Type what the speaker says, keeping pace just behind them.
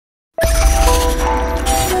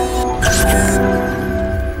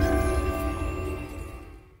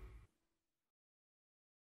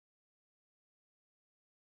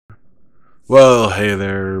Well, hey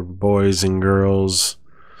there, boys and girls.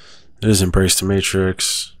 It is Embrace the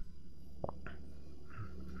Matrix,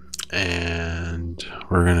 and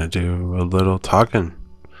we're gonna do a little talking.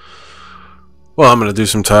 Well, I'm gonna do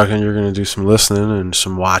some talking, you're gonna do some listening and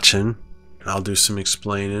some watching. I'll do some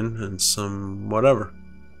explaining and some whatever.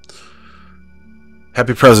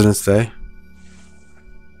 Happy President's Day.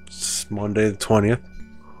 It's Monday the 20th.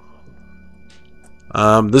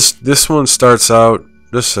 This one starts out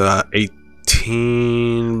this 18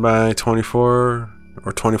 by 24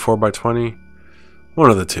 or 24 by 20,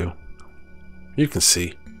 one of the two. You can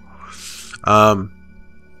see. As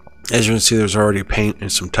you can see, there's already paint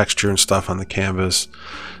and some texture and stuff on the canvas.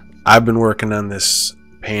 I've been working on this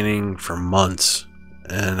painting for months,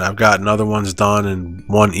 and I've gotten other ones done in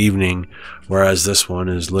one evening, whereas this one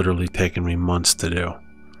is literally taking me months to do.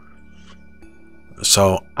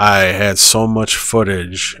 So I had so much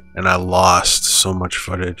footage and I lost so much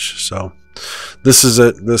footage. So this is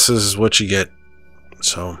it. This is what you get.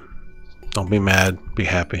 So don't be mad, be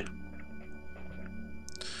happy.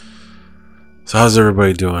 So how's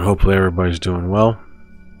everybody doing? Hopefully everybody's doing well.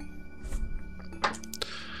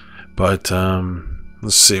 But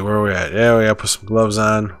let's see, where are we at? Yeah, we gotta put some gloves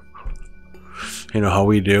on. You know how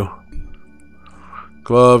we do.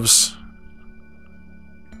 Gloves.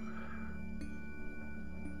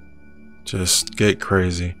 Just get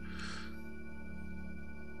crazy.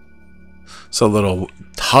 It's a little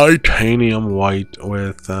titanium white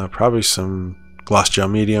with probably some gloss gel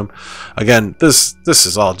medium. Again, this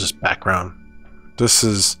is all just background. This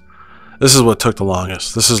is what took the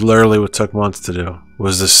longest. This is literally what took months to do.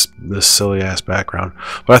 Was this silly ass background?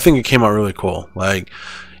 But I think it came out really cool. Like,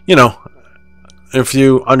 you know, if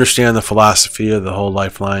you understand the philosophy of the whole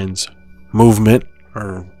Lifelines movement,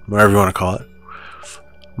 or whatever you want to call it,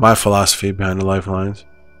 my philosophy behind the Lifelines.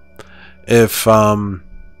 If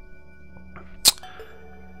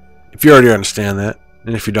you already understand that,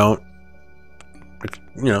 and if you don't,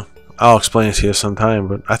 you know, I'll explain it to you sometime.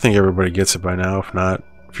 But I think everybody gets it by now. If not,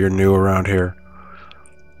 if you're new around here,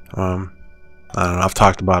 I don't know. I've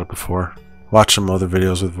talked about it before. Watch some other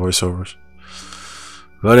videos with voiceovers.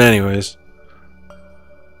 But anyways,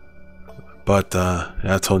 yeah,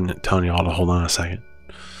 I'm telling you all to hold on a second.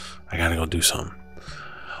 I gotta go do something.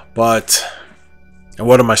 But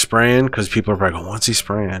what am I spraying? Because people are probably going, what's he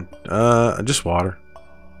spraying? Just water.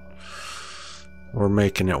 We're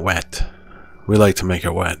making it wet. We like to make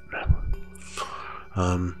it wet.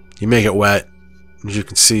 You make it wet, as you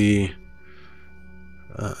can see.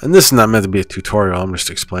 And this is not meant to be a tutorial. I'm just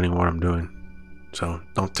explaining what I'm doing. So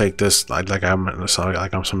don't take this like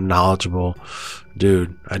I'm some knowledgeable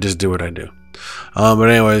dude. I just do what I do. But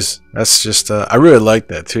anyways, that's just I really like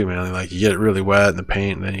that too, man. Like, you get it really wet in the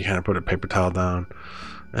paint, and then you kind of put a paper towel down.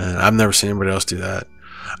 And I've never seen anybody else do that.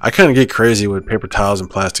 I kind of get crazy with paper towels and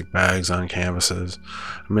plastic bags on canvases.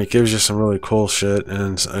 I mean, it gives you some really cool shit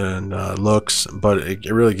and looks, but it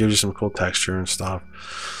really gives you some cool texture and stuff.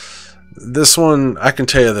 This one, I can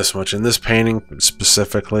tell you this much: in this painting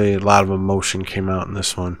specifically, a lot of emotion came out in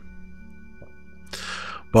this one.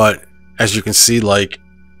 But as you can see, like,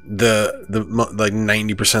 like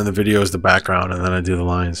 90% of the video is the background, and then I do the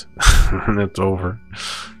lines and it's over.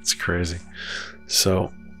 It's crazy.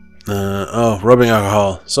 So oh, rubbing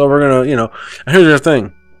alcohol. So we're gonna, you know, here's the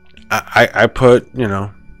thing. I put, you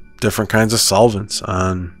know, different kinds of solvents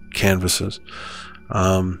on canvases.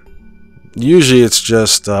 Usually it's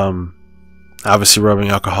just obviously rubbing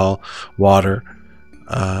alcohol, water.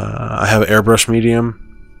 I have airbrush medium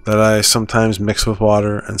that I sometimes mix with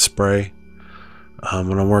water and spray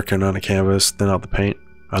when I'm working on a canvas, thin out the paint.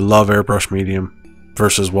 I love airbrush medium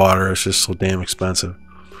versus water. It's just so damn expensive.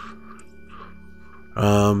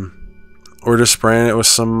 We're just spraying it with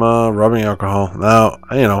some rubbing alcohol. Now,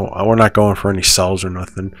 you know, we're not going for any cells or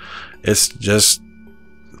nothing. It's just,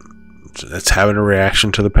 it's having a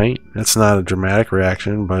reaction to the paint. It's not a dramatic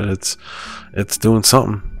reaction, but it's doing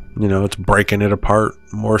something. You know, it's breaking it apart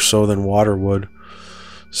more so than water would.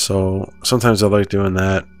 So sometimes I like doing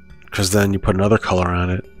that, because then you put another color on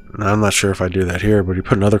it. And I'm not sure if I do that here, but you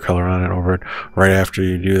put another color on it over it right after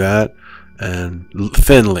you do that, and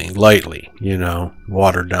thinly, lightly, you know,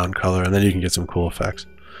 watered down color, and then you can get some cool effects.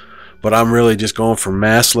 But I'm really just going for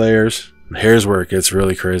mass layers. Here's where it gets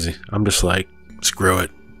really crazy. I'm just like, screw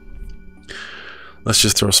it. Let's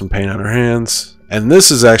just throw some paint on our hands. And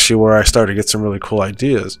this is actually where I started to get some really cool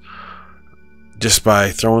ideas, just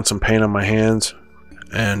by throwing some paint on my hands.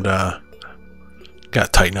 And got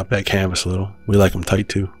to tighten up that canvas a little. We like them tight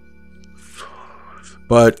too.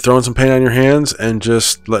 But throwing some paint on your hands and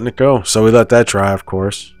just letting it go. So we let that dry, of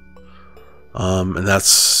course. And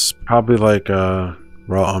that's probably like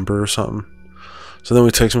raw umber or something. So then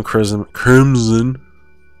we take some crimson,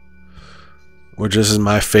 which this is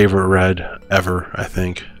my favorite red ever, I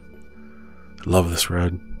think. I love this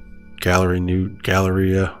red.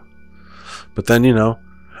 Galleria. But then, you know,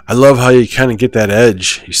 I love how you kind of get that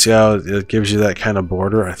edge. You see how it gives you that kind of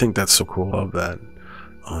border? I think that's so cool. I love that.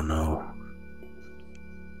 Oh no.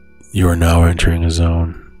 You are now entering a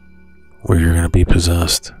zone where you're going to be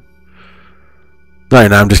possessed. No,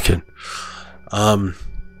 I'm just kidding.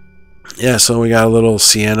 Yeah, so we got a little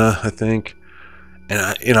sienna, I think.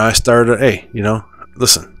 And I started, hey,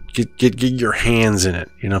 listen, get your hands in it.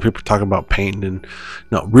 People talk about painting, and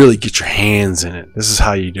no, really get your hands in it. This is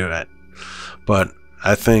how you do it. But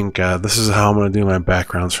I think this is how I'm going to do my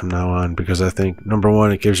backgrounds from now on, because I think, number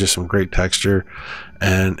one, it gives you some great texture,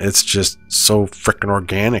 and it's just so freaking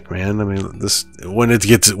organic, man. I mean, this when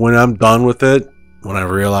I'm done with it, when I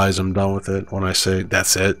realize I'm done with it, when I say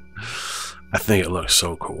that's it, I think it looks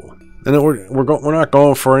so cool. And then we're not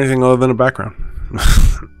going for anything other than a background.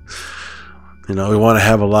 We want to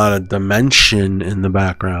have a lot of dimension in the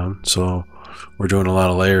background, so we're doing a lot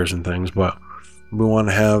of layers and things, but we want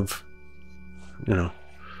to have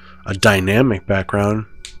a dynamic background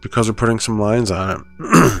because we're putting some lines on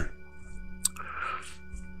it.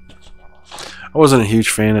 I wasn't a huge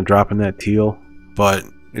fan of dropping that teal, but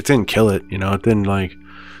it didn't kill it. It didn't like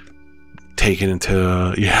take it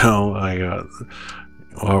into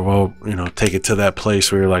take it to that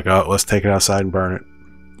place where you're like, oh, let's take it outside and burn it.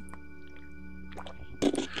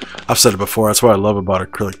 I've said it before, that's what I love about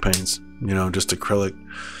acrylic paints. Just acrylic,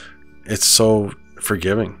 it's so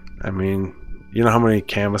forgiving. I mean, you know how many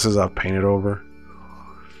canvases I've painted over?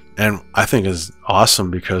 And I think it's awesome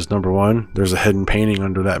because, number one, there's a hidden painting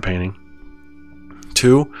under that painting.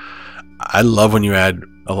 Two, I love when you add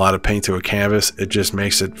a lot of paint to a canvas. It just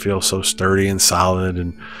makes it feel so sturdy and solid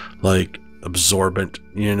and like absorbent.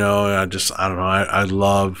 I don't know. I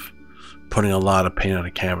love putting a lot of paint on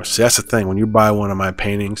a canvas. See, that's the thing. When you buy one of my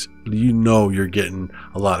paintings, you're getting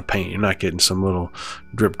a lot of paint. You're not getting some little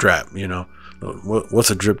drip drap.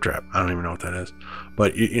 What's a drip drap? I don't even know what that is.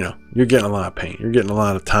 But you're getting a lot of paint. You're getting a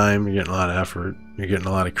lot of time. You're getting a lot of effort. You're getting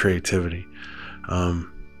a lot of creativity,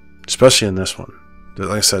 especially in this one.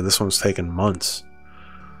 Like I said, this one's taken months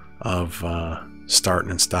of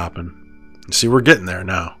starting and stopping. See, we're getting there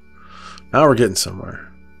now. Now we're getting somewhere.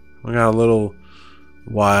 We got a little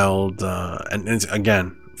wild, and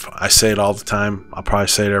again, I say it all the time. I'll probably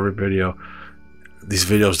say it every video. These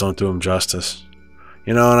videos don't do them justice.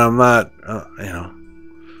 And I'm not,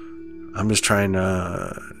 I'm just trying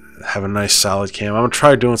to have a nice solid cam. I'm going to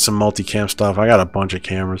try doing some multicam stuff. I got a bunch of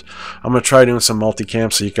cameras. I'm going to try doing some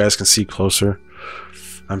multicam so you guys can see closer.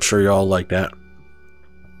 I'm sure you all like that.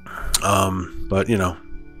 But,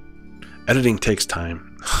 editing takes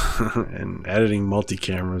time. And editing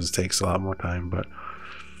multi-cameras takes a lot more time. But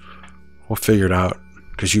we'll figure it out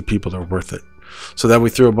because you people are worth it. So then we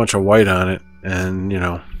threw a bunch of white on it and,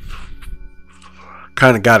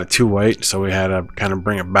 kind of got it too white, so we had to kind of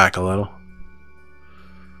bring it back a little.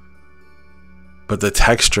 But the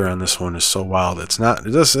texture on this one is so wild. It's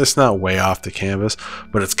not way off the canvas,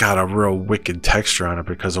 but it's got a real wicked texture on it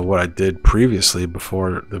because of what I did previously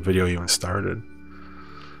before the video even started.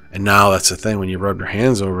 And now that's the thing, when you rub your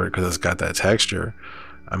hands over it, because it's got that texture,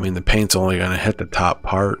 I mean, the paint's only going to hit the top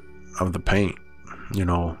part of the paint,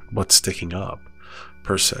 what's sticking up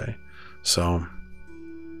per se. So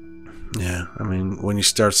yeah, I mean, when you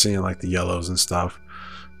start seeing like the yellows and stuff,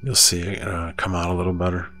 you'll see it come out a little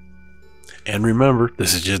better. And remember,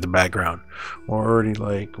 this is just the background. We're already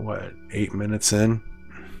like, 8 minutes in?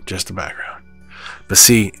 Just the background. But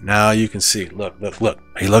see, now you can see. Look. Are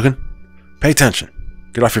you looking? Pay attention.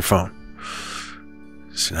 Get off your phone.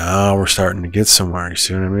 So now we're starting to get somewhere. You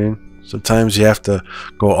see what I mean? Sometimes you have to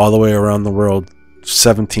go all the way around the world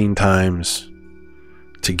 17 times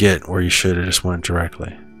to get where you should have just went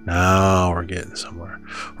directly. Now we're getting somewhere.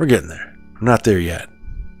 We're getting there. We're not there yet.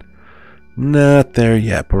 Not there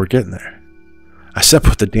yet, but we're getting there. I said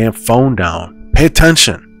put the damn phone down. Pay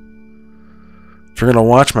attention. If you're going to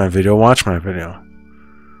watch my video, watch my video.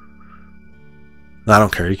 No, I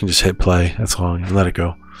don't care. You can just hit play. That's all. You let it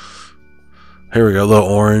go. Here we go. A little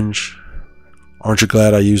orange. Aren't you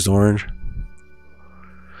glad I used orange?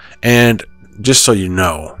 And just so you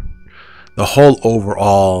know, the whole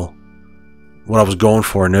overall, what I was going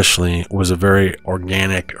for initially was a very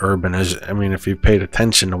organic, urban. I mean, if you paid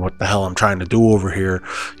attention to what the hell I'm trying to do over here,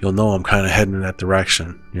 you'll know I'm kind of heading in that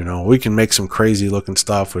direction. We can make some crazy looking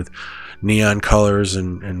stuff with neon colors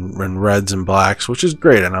and reds and blacks, which is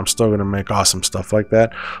great, and I'm still going to make awesome stuff like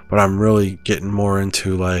that, but I'm really getting more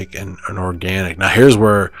into like an organic. Now here's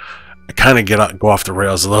where I kind of go off the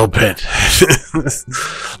rails a little bit.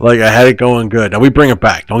 Like I had it going good. Now we bring it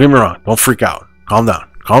back. Don't get me wrong. Don't freak out. Calm down.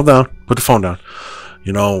 Calm down. Put the phone down.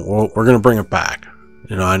 You know, we're going to bring it back.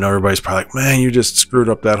 You know, I know everybody's probably like, man, you just screwed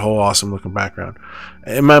up that whole awesome looking background.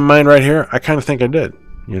 In my mind right here, I kind of think I did.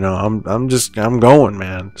 You know, I'm going,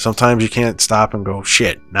 man. Sometimes you can't stop and go,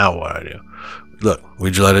 shit, now what I do? Look, we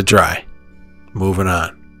just let it dry. Moving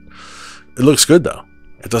on. It looks good though.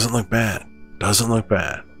 It doesn't look bad. Doesn't look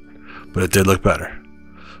bad. But it did look better.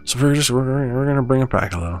 So we're gonna bring it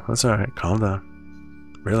back a little. That's alright. Calm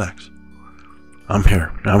down. Relax. I'm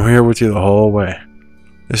here. I'm here with you the whole way.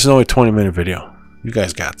 This is only a 20-minute video. You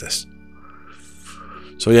guys got this.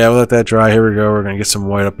 So yeah, we'll let that dry. Here we go. We're gonna get some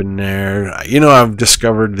white up in there. You know, I've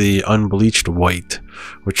discovered the unbleached white,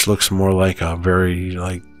 which looks more like a very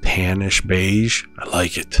like tannish beige. I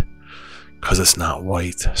like it because it's not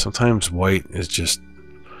white. Sometimes white is just,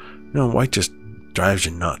 you know, white just drives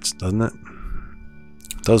you nuts, doesn't it?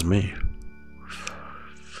 It does me.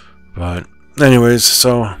 But anyways,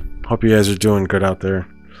 so hope you guys are doing good out there.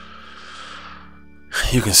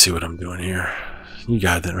 You can see what I'm doing here. You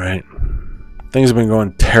got it, right? Things have been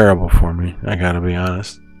going terrible for me, I gotta be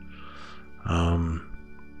honest. Oh,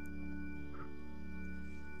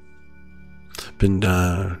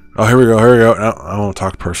 here we go. No, I won't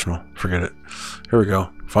talk personal. Forget it. Here we go.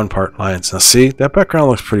 Fun part, lines. Now see, that background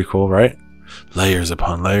looks pretty cool, right? Layers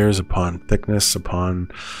upon thickness upon,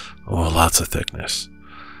 oh, lots of thickness.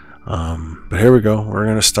 But here we go. We're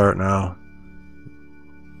gonna start now.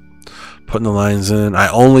 Putting the lines in. I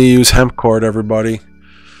only use hemp cord, everybody.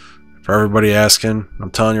 For everybody asking, I'm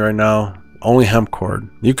telling you right now, only hemp cord.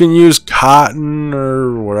 You can use cotton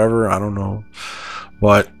or whatever, I don't know.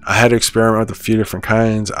 But I had to experiment with a few different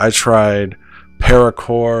kinds. I tried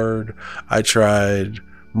paracord. I tried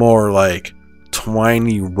more like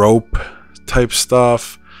twiny rope type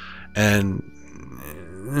stuff, and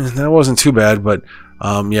that wasn't too bad. But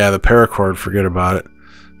yeah, the paracord, forget about it.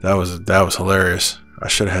 That was hilarious. I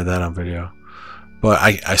should have had that on video. But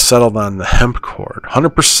I settled on the hemp cord,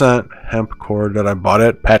 100% hemp cord that I bought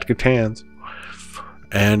at Pat Gatan's,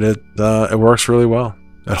 and it works really well.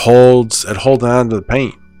 It holds on to the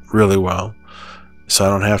paint really well, so I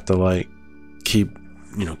don't have to like keep,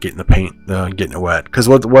 you know, getting the paint getting it wet. Because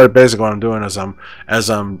what basically what I'm doing is as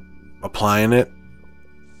I'm applying it,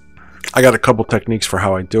 I got a couple techniques for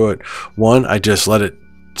how I do it. One, I just let it,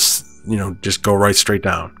 you know, just go right straight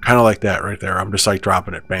down, kind of like that right there. I'm just like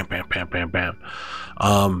dropping it, bam, bam, bam, bam, bam.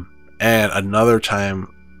 And another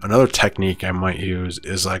technique I might use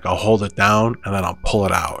is like I'll hold it down and then I'll pull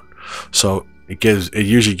it out. So it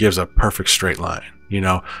usually gives a perfect straight line. You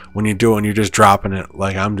know, when you're just dropping it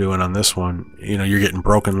like I'm doing on this one, you know, you're getting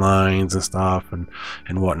broken lines and stuff and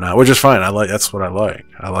whatnot, which is fine. That's what I like.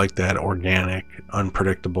 I like that organic,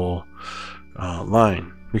 unpredictable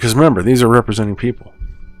line, because remember, these are representing people.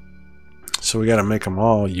 So we got to make them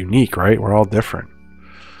all unique, right? We're all different.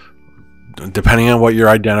 Depending on what you're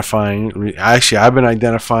identifying. Actually, I've been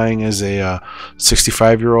identifying as a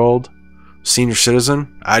 65-year-old senior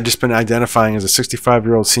citizen. I've just been identifying as a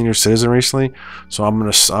 65-year-old senior citizen recently. So I'm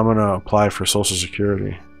gonna apply for Social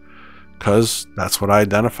Security, because that's what I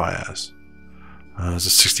identify as a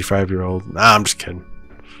 65-year-old. Nah, I'm just kidding.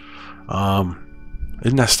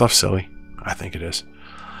 Isn't that stuff silly? I think it is.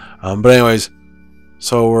 But anyways,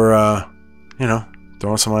 so we're you know,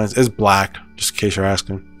 throwing some lines. It's black, just in case you're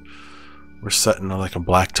asking. We're setting like a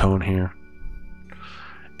black tone here.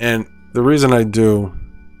 And the reason I do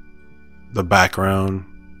the background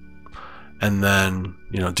and then,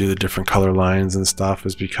 you know, do the different color lines and stuff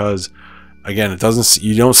is because, again,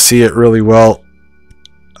 you don't see it really well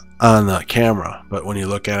on the camera, but when you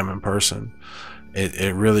look at them in person,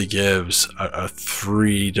 it really gives a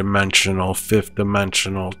three-dimensional,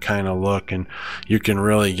 fifth-dimensional kind of look, and you can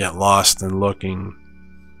really get lost in looking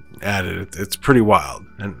at it. It's pretty wild,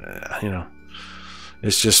 and you know,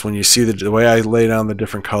 it's just when you see the way I lay down the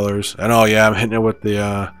different colors. And oh yeah, I'm hitting it with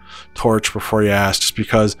the torch before you ask, just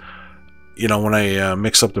because, you know, when I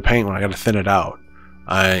mix up the paint, when I got to thin it out,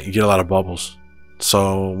 I get a lot of bubbles.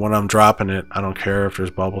 So when I'm dropping it, I don't care if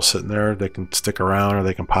there's bubbles sitting there. They can stick around or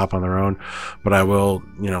they can pop on their own. But I will,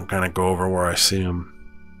 you know, kind of go over where I see them,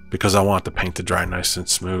 because I want the paint to dry nice and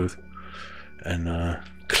smooth and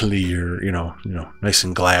clear, you know, nice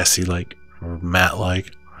and glassy, like, or matte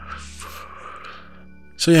like.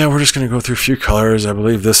 So yeah, we're just gonna go through a few colors. I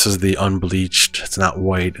believe this is the unbleached. It's not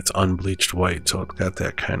white, it's unbleached white. So it's got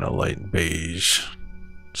that kind of light beige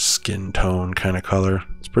skin tone kind of color.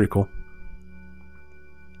 It's pretty cool.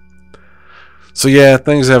 So yeah,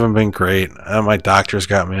 things haven't been great. My doctor's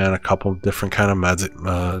got me on a couple different kind of meds,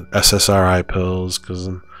 SSRI pills, because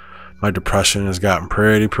I'm my depression has gotten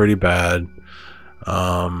pretty bad.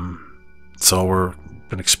 So we're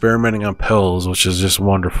been experimenting on pills, which is just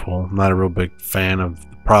wonderful. I'm not a real big fan of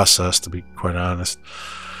the process, to be quite honest.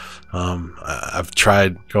 I've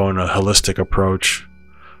tried going a holistic approach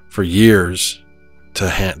for years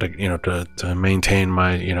to maintain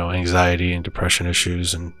my anxiety and depression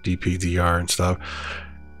issues and DPDR and stuff,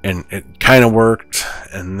 and it kind of worked,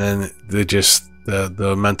 and then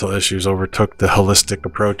the mental issues overtook the holistic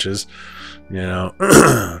approaches,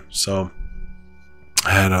 so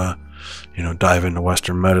I had to dive into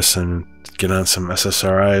Western medicine, get on some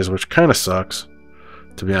SSRIs, which kind of sucks,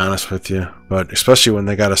 to be honest with you. But especially when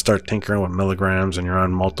they got to start tinkering with milligrams and you're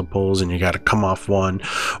on multiples and you got to come off one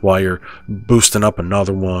while you're boosting up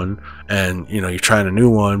another one, and you're trying a new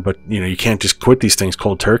one, but you can't just quit these things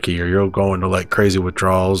cold turkey, or you'll go into like crazy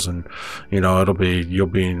withdrawals, and you'll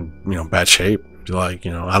be in bad shape. Like,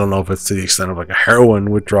 I don't know if it's to the extent of like a heroin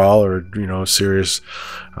withdrawal or serious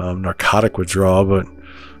narcotic withdrawal, but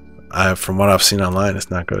from what I've seen online, it's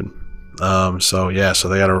not good. So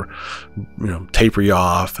they gotta taper you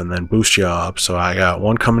off and then boost you up. So I got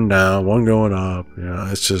one coming down, one going up.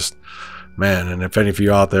 It's just, man. And if any of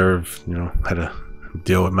you out there have had to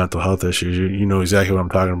deal with mental health issues, you know exactly what I'm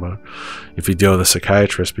talking about. If you deal with a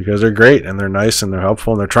psychiatrist, because they're great and they're nice and they're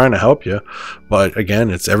helpful and they're trying to help you, but again,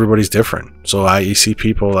 everybody's different. So you see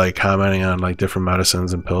people like commenting on like different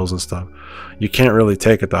medicines and pills and stuff. You can't really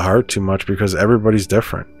take it to heart too much because everybody's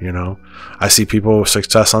different. I see people with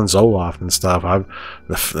success on Zoloft and stuff. I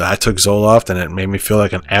took Zoloft and it made me feel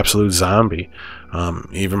like an absolute zombie.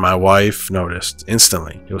 Even my wife noticed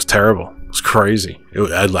instantly. It was terrible. It was crazy.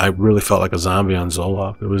 I really felt like a zombie on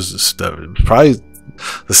Zoloft. It was probably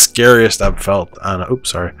the scariest I've felt on a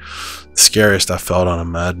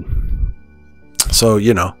med. So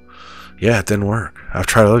it didn't work. I've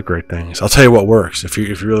tried other great things. I'll tell you what works. If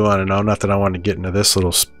you really want to know, not that I want to get into this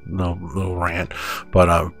little rant, but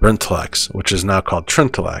Brintlex, which is now called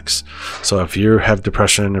Trintlex. So if you have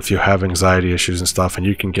depression, if you have anxiety issues and stuff, and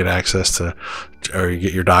you can get access to, or you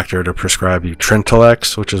get your doctor to prescribe you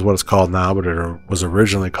Trintlex, which is what it's called now, but it was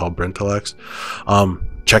originally called Brintlex.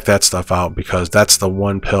 Check that stuff out, because that's the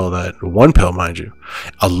one pill, mind you,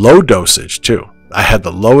 a low dosage too. I had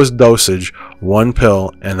the lowest dosage, one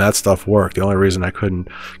pill, and that stuff worked. The only reason I couldn't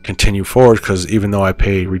continue forward, because even though I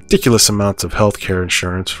pay ridiculous amounts of healthcare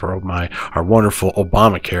insurance for our wonderful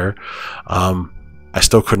Obamacare, I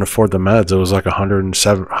still couldn't afford the meds. It was like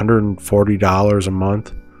 $140 a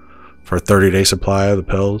month for a 30-day supply of the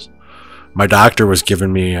pills. My doctor was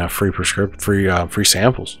giving me free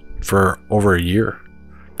samples for over a year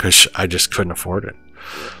because I just couldn't afford it,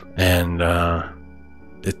 and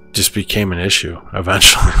it just became an issue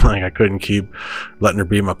eventually. Like, I couldn't keep letting her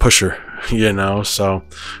be my pusher, so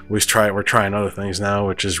we're trying other things now,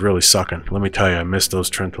 which is really sucking. Let me tell you, I miss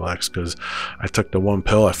those Trintlex, because I took the one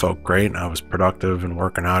pill, I felt great, and I was productive and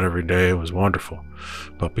working out every day. It was wonderful.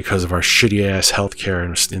 But because of our shitty ass healthcare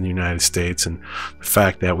in the United States, and the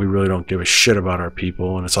fact that we really don't give a shit about our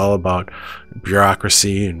people, and it's all about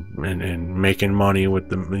bureaucracy and making money with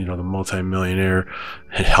the the multi-millionaire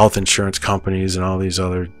health insurance companies and all these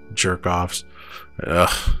other jerk offs.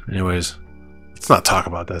 Anyways, let's not talk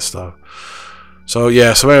about that stuff. So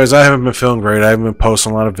anyways, I haven't been feeling great. I haven't been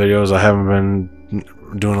posting a lot of videos. I haven't been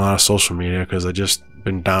doing a lot of social media because I just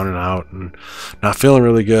been down and out and not feeling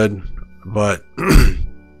really good. But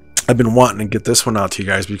I've been wanting to get this one out to you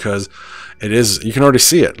guys, because you can already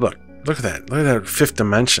see it. Look at that fifth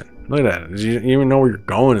dimension. Look at that. Do you even know where you're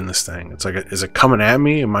going in this thing? It's like, is it coming at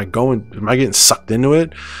me? Am I getting sucked into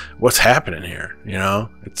it? What's happening here?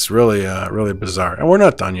 It's really bizarre. And we're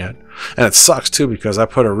not done yet. And it sucks too, because I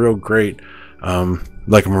put a real great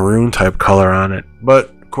like maroon type color on it, but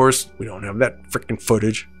of course we don't have that freaking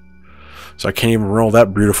footage, so I can't even roll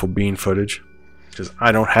that beautiful bean footage because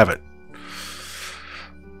I don't have it.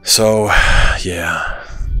 So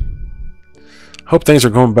hope things are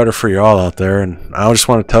going better for you all out there, and I just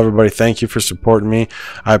want to tell everybody thank you for supporting me.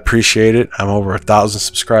 I appreciate it. I'm over 1,000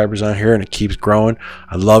 subscribers on here, and it keeps growing.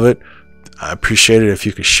 I love it. I appreciate it if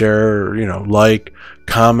you could share, like,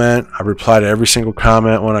 comment. I reply to every single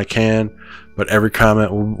comment when I can, but every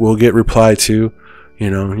comment will get replied to.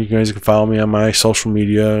 You guys can follow me on my social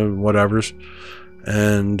media, whatever's.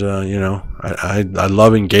 And I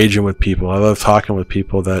love engaging with people. I love talking with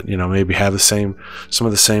people that maybe have some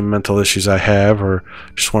of the same mental issues I have, or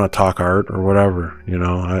just want to talk art or whatever.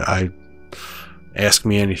 I ask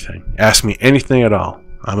me anything at all.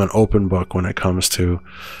 I'm an open book when it comes to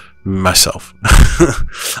myself.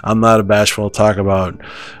 I'm not bashful to talk about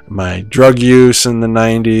my drug use in the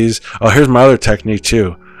 90s. Oh, here's my other technique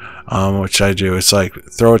too. which I do. It's like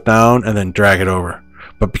throw it down and then drag it over.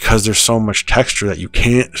 But because there's so much texture that you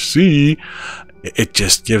can't see, it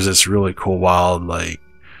just gives this really cool, wild, like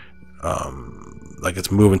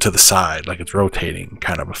it's moving to the side, like it's rotating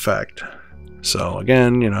kind of effect. So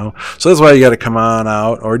again, so that's why you got to come on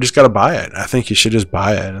out, or you just got to buy it. I think you should just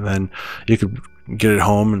buy it, and then you could get it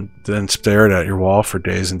home and then stare it at your wall for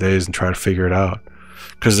days and days and try to figure it out.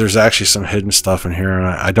 Because there's actually some hidden stuff in here, and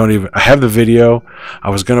I have the video.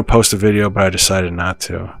 I was gonna post a video, but I decided not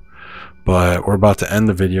to. But we're about to end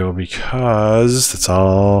the video because that's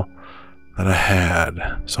all that I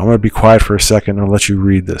had. So I'm gonna be quiet for a second and I'll let you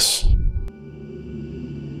read this.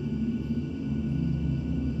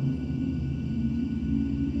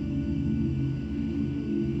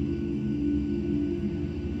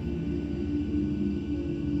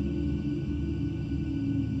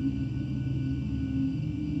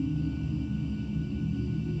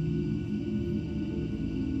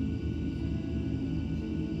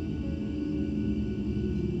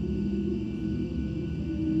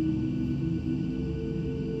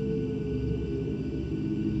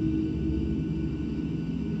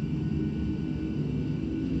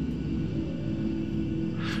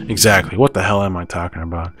 Exactly. What the hell am I talking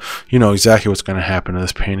about? You know exactly what's going to happen to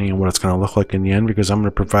this painting and what it's going to look like in the end, because I'm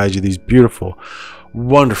going to provide you these beautiful,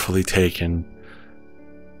 wonderfully taken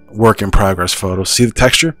work in progress photos. See the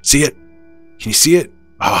texture? See it? Can you see it?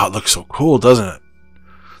 Oh, it looks so cool, doesn't it?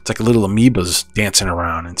 It's like little amoebas dancing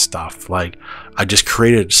around and stuff. Like I just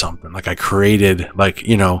created something. Like I created like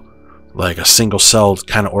a single-celled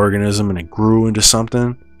kind of organism, and it grew into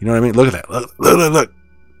something. You know what I mean? Look at that. Look.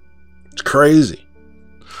 It's crazy.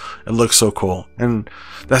 It looks so cool. And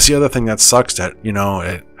that's the other thing that sucks, that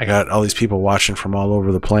I got all these people watching from all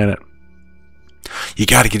over the planet. You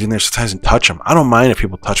got to get in there sometimes and touch them. I don't mind if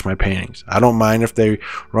people touch my paintings. I don't mind if they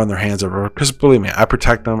run their hands over, because believe me, I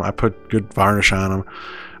protect them. I put good varnish on them.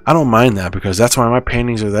 I don't mind that, because that's why my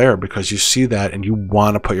paintings are there, because you see that and you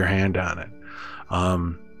want to put your hand on it.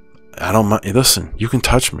 I don't mind. Listen, you can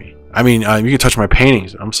touch me. I mean, you can touch my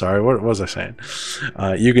paintings. I'm sorry, what was I saying?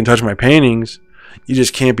 You can touch my paintings. You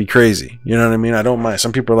just can't be crazy. You know what I mean? I don't mind.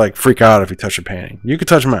 Some people are like freak out if you touch a painting. You can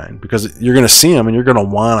touch mine, because you're going to see them and you're going to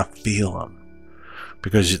want to feel them,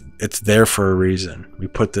 because it's there for a reason. We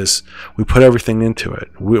put everything into it.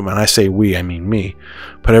 When I say we, I mean me.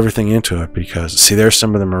 Put everything into it, because see, there's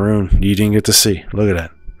some of the maroon you didn't get to see. Look at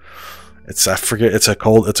that. It's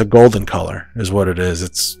a golden color is what it is.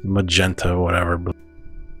 It's magenta, whatever.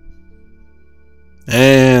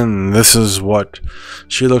 And this is what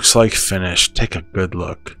she looks like finished. Take a good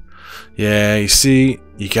look. Yeah, you see,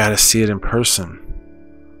 you gotta see it in person.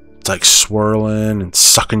 It's like swirling and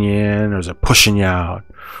sucking you in, or is it pushing you out?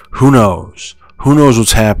 Who knows? Who knows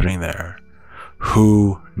what's happening there?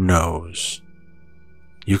 Who knows?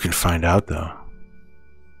 You can find out, though.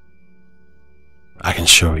 I can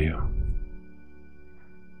show you.